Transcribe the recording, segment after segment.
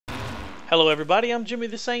Hello everybody, I'm Jimmy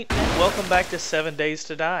the Saint, and welcome back to 7 Days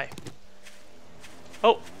to Die.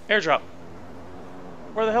 Oh, airdrop.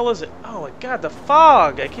 Where the hell is it? Oh my god, the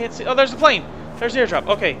fog! I can't see. Oh, there's the plane! There's the airdrop.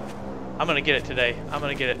 Okay, I'm gonna get it today. I'm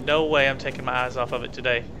gonna get it. No way I'm taking my eyes off of it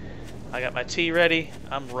today. I got my tea ready.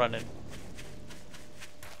 I'm running.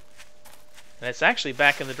 And it's actually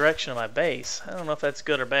back in the direction of my base. I don't know if that's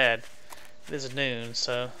good or bad. It is noon,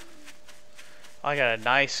 so I got a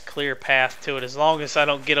nice clear path to it as long as I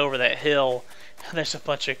don't get over that hill and there's a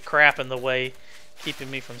bunch of crap in the way keeping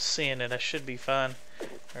me from seeing it. I should be fine.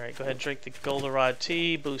 Alright, go ahead and drink the goldenrod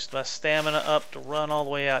tea, boost my stamina up to run all the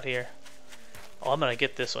way out here. Oh, I'm gonna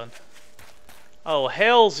get this one. Oh,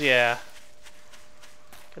 hells yeah.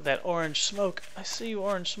 Get that orange smoke. I see you,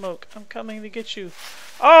 orange smoke. I'm coming to get you.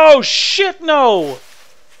 Oh shit, no!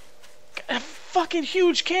 A fucking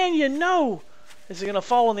huge canyon, no! Is it gonna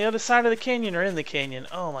fall on the other side of the canyon or in the canyon?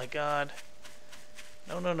 Oh my god.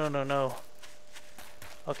 No, no, no, no, no.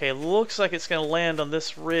 Okay, looks like it's gonna land on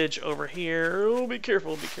this ridge over here. Oh, be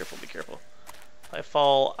careful, be careful, be careful. If I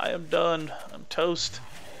fall, I am done. I'm toast.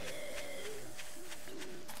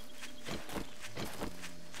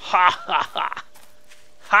 Ha ha ha!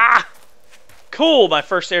 Ha! Cool, my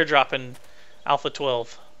first airdrop in Alpha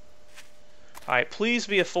 12. Alright, please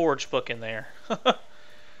be a forge book in there.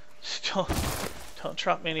 Don't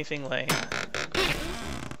drop me anything lame.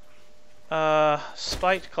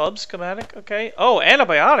 Spiked club schematic, okay. Oh,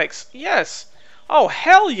 antibiotics, yes! Oh,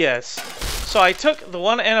 hell yes! So I took the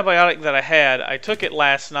one antibiotic that I had, I took it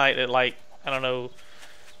last night at like, I don't know,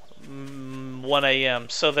 1 a.m.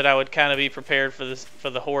 so that I would kind of be prepared for this,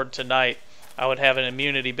 for the horde tonight. I would have an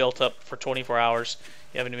immunity built up for 24 hours.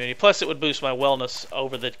 You have an immunity. Plus it would boost my wellness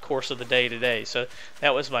over the course of the day today. So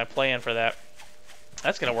that was my plan for that.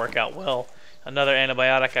 That's going to work out well. Another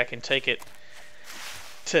antibiotic, I can take it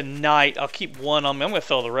tonight. I'll keep one on me. I'm going to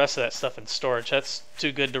throw the rest of that stuff in storage. That's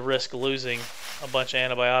too good to risk losing a bunch of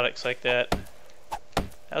antibiotics like that.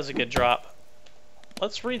 That was a good drop.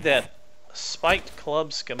 Let's read that spiked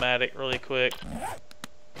club schematic really quick.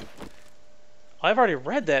 I've already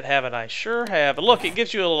read that, haven't I? Sure have. But look, it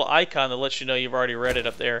gives you a little icon that lets you know you've already read it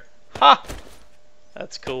up there. Ha!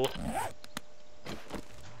 That's cool.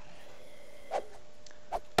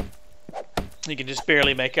 You can just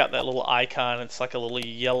barely make out that little icon. It's like a little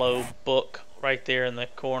yellow book right there in the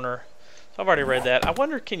corner. So I've already read that. I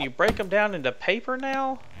wonder, can you break them down into paper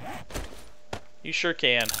now? You sure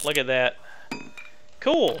can. Look at that.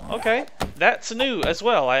 Cool. Okay. That's new as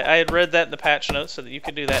well. I had read that in the patch notes so that you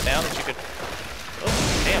could do that now. That you could...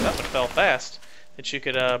 Oh, damn, that one fell fast. That you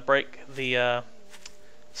could break the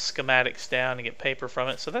schematics down and get paper from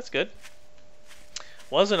it. So that's good.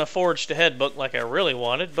 Wasn't a forged ahead book like I really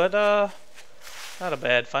wanted, but not a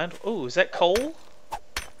bad find. Ooh, is that coal?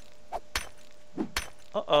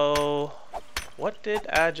 Uh-oh. What did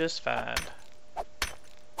I just find?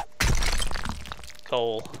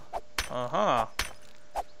 Coal. Uh-huh.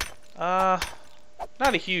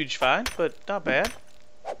 Not a huge find, but not bad.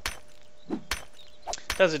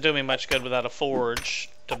 Doesn't do me much good without a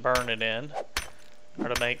forge to burn it in. Or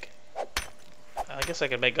to make... I guess I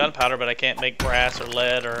could make gunpowder, but I can't make brass or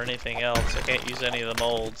lead or anything else. I can't use any of the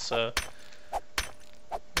molds, so...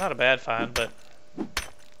 Not a bad find, but...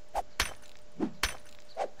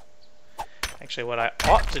 Actually, what I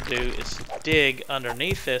ought to do is dig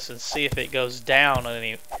underneath this and see if it goes down on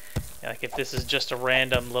any... Like if this is just a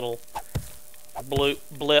random little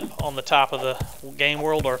blip on the top of the game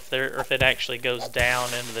world, or if it actually goes down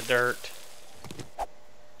into the dirt.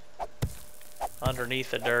 Underneath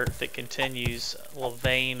the dirt, if it continues a little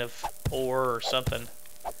vein of ore or something.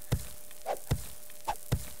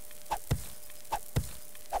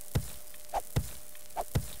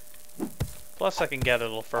 Plus I can gather a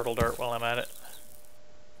little fertile dirt while I'm at it.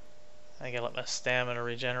 I gotta let my stamina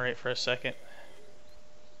regenerate for a second.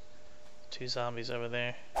 Two zombies over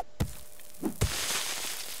there.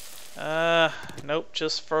 Nope,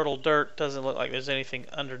 just fertile dirt. Doesn't look like there's anything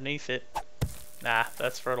underneath it. Nah,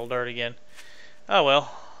 that's fertile dirt again. Oh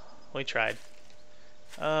well, we tried.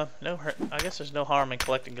 No, I guess there's no harm in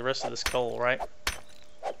collecting the rest of this coal, right?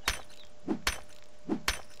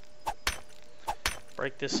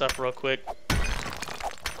 Break this up real quick.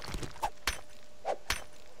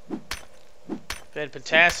 If we had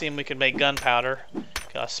potassium, we could make gunpowder.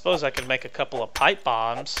 I suppose I could make a couple of pipe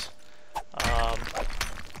bombs.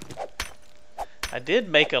 I did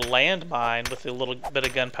make a landmine with the little bit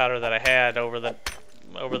of gunpowder that I had over the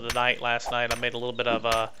night last night. I made a little bit of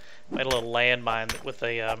made a little landmine with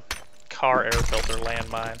a car air filter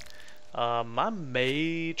landmine. I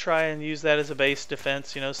may try and use that as a base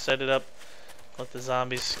defense. You know, set it up, let the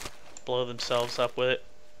zombies blow themselves up with it.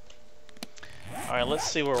 Alright, let's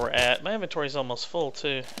see where we're at. My inventory's almost full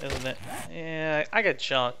too, isn't it? Yeah, I got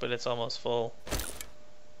junk, but it's almost full.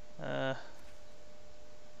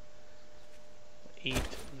 Eat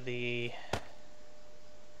the...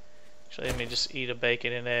 Actually, let me just eat a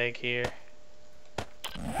bacon and egg here.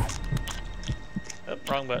 Oh,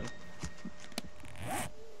 wrong button.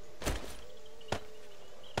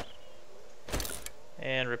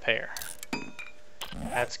 And repair.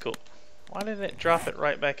 That's cool. Why didn't it drop it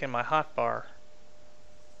right back in my hotbar?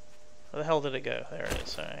 Where the hell did it go? There it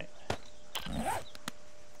is, alright.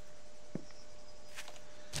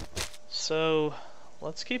 So,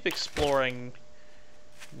 let's keep exploring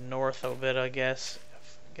north a bit, I guess.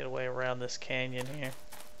 Get away around this canyon here.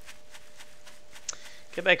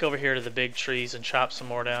 Get back over here to the big trees and chop some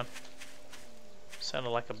more down. Sounded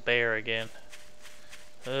like a bear again.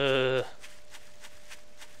 Ugh.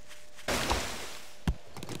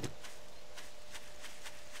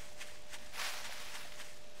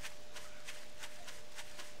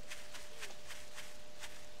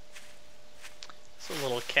 A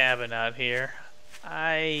little cabin out here.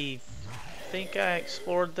 I think I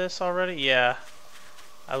explored this already. Yeah,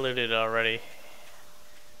 I looted it already.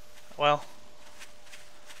 Well,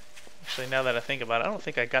 actually, now that I think about it, I don't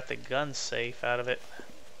think I got the gun safe out of it.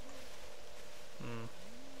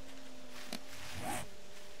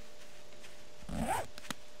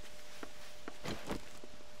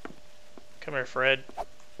 Come here, Fred.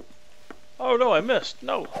 Oh no, I missed.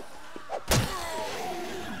 No.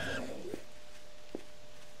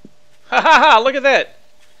 Ha ha ha! Look at that!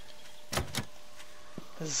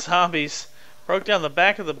 The zombies broke down the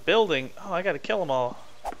back of the building. Oh, I gotta kill them all.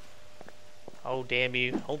 Oh, damn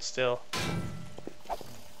you. Hold still.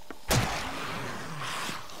 I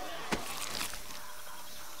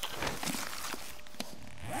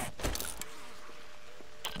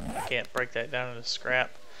can't break that down into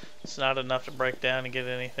scrap. It's not enough to break down and get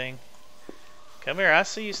anything. Come here, I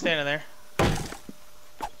see you standing there.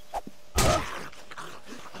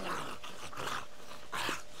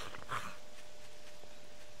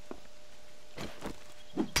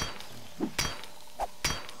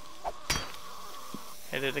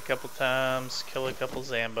 Hit it a couple times, kill a couple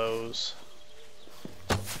Zambos.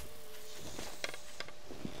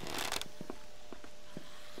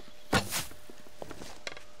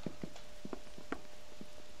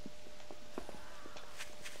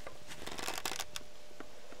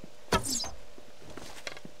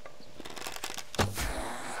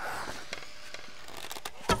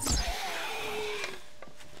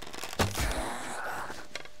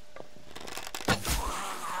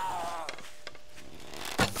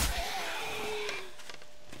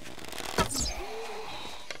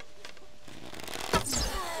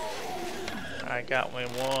 I got me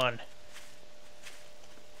one.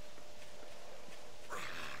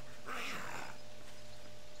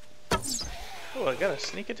 Oh, I got a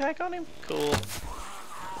sneak attack on him? Cool.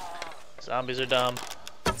 Zombies are dumb.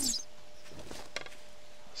 I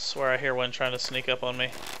swear I hear one trying to sneak up on me.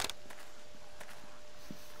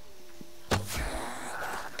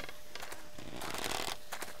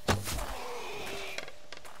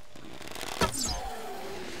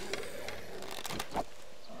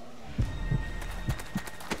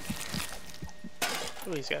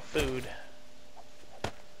 Ooh, he's got food.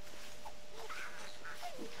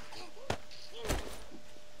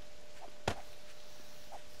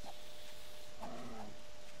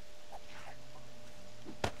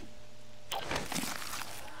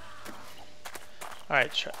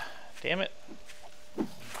 Alright, try. Damn it.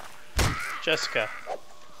 Jessica.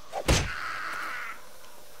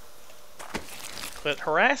 Quit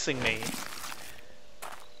harassing me.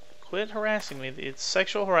 Quit harassing me. It's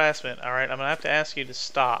sexual harassment. Alright, I'm gonna have to ask you to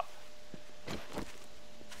stop.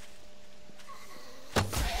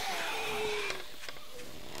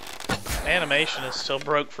 Animation is still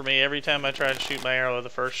broke for me every time I try to shoot my arrow the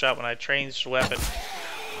first shot when I changed weapon.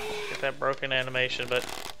 Get that broken animation, but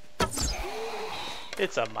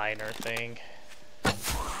it's a minor thing.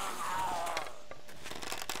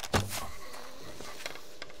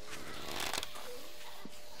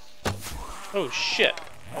 Oh shit!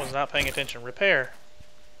 I was not paying attention. Repair.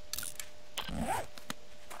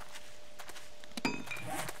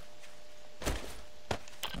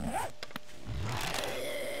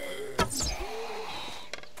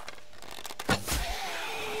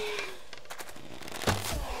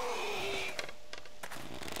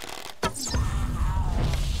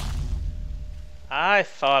 I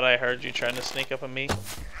thought I heard you trying to sneak up on me.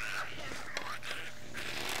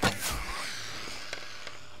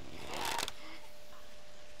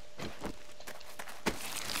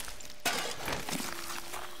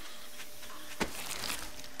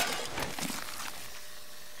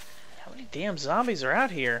 damn zombies are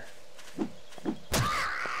out here?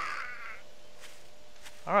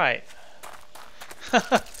 Alright.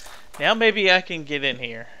 Now maybe I can get in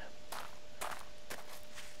here.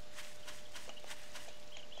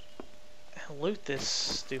 Loot this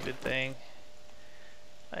stupid thing.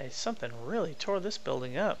 Hey, something really tore this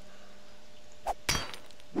building up.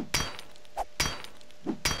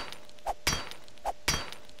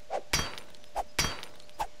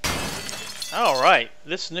 Alright,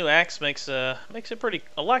 this new axe makes it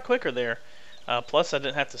a lot quicker there. Plus I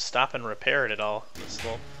didn't have to stop and repair it at all. This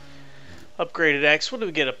little upgraded axe. What do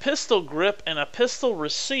we get? A pistol grip and a pistol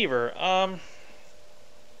receiver.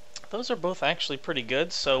 Those are both actually pretty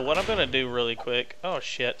good. So what I'm gonna do really quick. Oh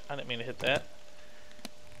shit! I didn't mean to hit that.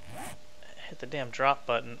 Hit the damn drop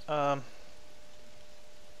button. There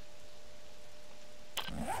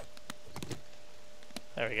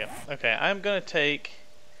we go. Okay, I'm gonna take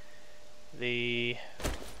the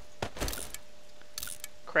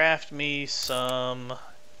craft me some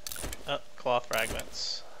cloth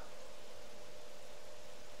fragments.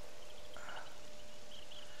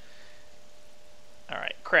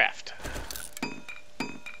 Alright, craft.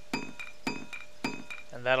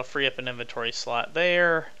 And that'll free up an inventory slot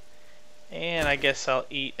there. And I guess I'll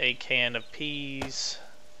eat a can of peas.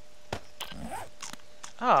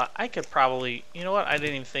 Ah, I could probably, you know what, I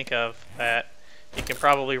didn't even think of that. You can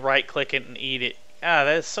probably right click it and eat it. Ah,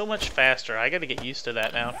 that is so much faster. I gotta get used to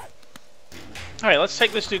that now. Alright, let's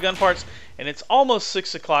take this to gun parts. And it's almost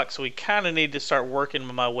 6 o'clock, so we kind of need to start working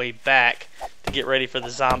my way back to get ready for the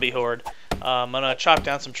zombie horde. I'm gonna chop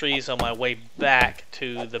down some trees on my way back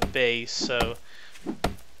to the base, so...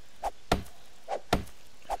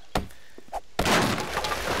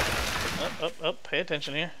 pay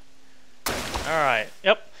attention here. Alright,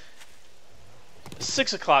 yep.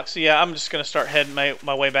 6 o'clock, so yeah, I'm just going to start heading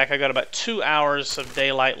my way back. I got about 2 hours of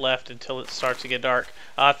daylight left until it starts to get dark.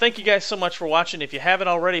 Thank you guys so much for watching. If you haven't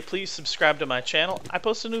already, please subscribe to my channel. I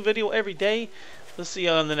post a new video every day. We'll see you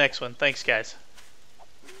on the next one. Thanks, guys.